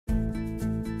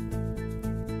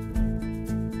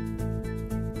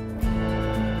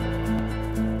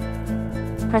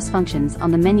press functions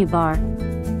on the menu bar.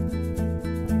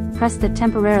 Press the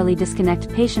Temporarily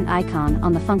Disconnect Patient icon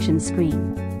on the functions screen.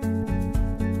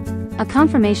 A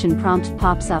confirmation prompt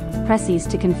pops up. Press Yes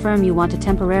to confirm you want to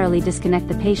temporarily disconnect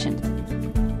the patient.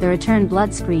 The Return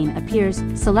Blood screen appears.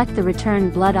 Select the Return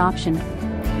Blood option.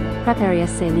 Prepare a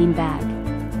saline bag.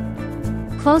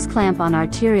 Close clamp on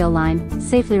arterial line.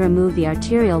 Safely remove the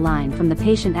arterial line from the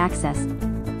patient access.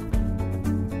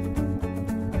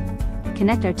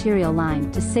 Connect arterial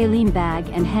line to saline bag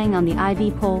and hang on the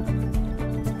IV pole.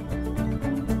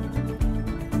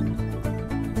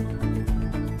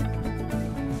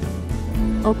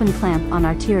 Open clamp on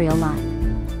arterial line.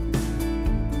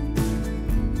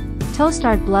 To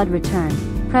start blood return,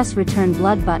 press Return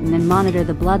Blood button and monitor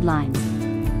the blood lines.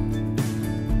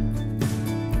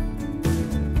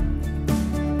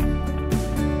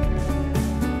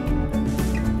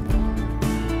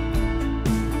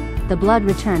 The blood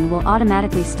return will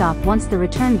automatically stop once the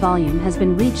return volume has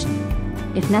been reached.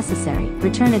 If necessary,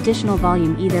 return additional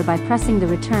volume either by pressing the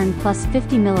Return plus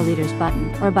 50 ml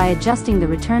button or by adjusting the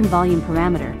return volume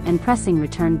parameter and pressing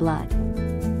Return Blood.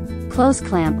 Close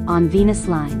clamp on venous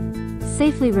line.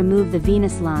 Safely remove the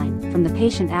venous line from the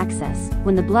patient access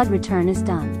when the blood return is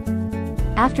done.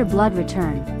 After blood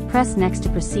return, press Next to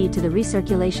proceed to the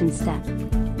recirculation step.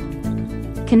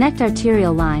 Connect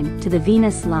arterial line to the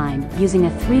venous line using a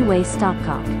 3-way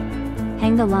stopcock.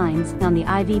 Hang the lines on the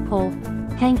IV pole.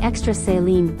 Hang extra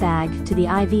saline bag to the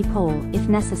IV pole if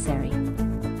necessary.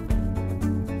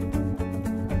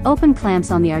 Open clamps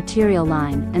on the arterial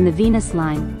line and the venous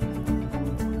line.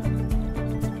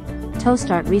 To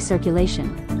start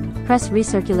recirculation, press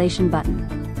Recirculation button.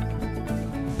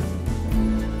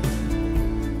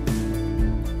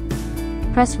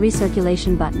 Press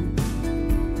Recirculation button.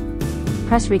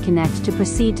 Press Reconnect to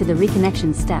proceed to the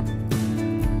reconnection step.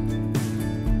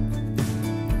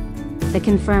 The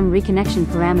Confirm Reconnection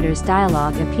Parameters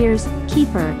dialog appears.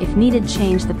 Keeper, if needed,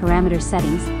 change the parameter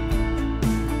settings.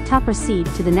 To proceed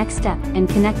to the next step and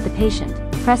connect the patient,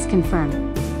 press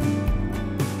Confirm.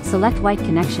 Select white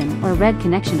connection or red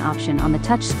connection option on the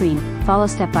touch screen. Follow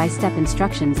step-by-step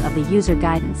instructions of the user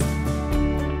guidance.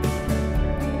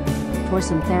 For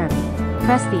some therapy,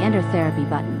 press the Enter Therapy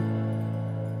button.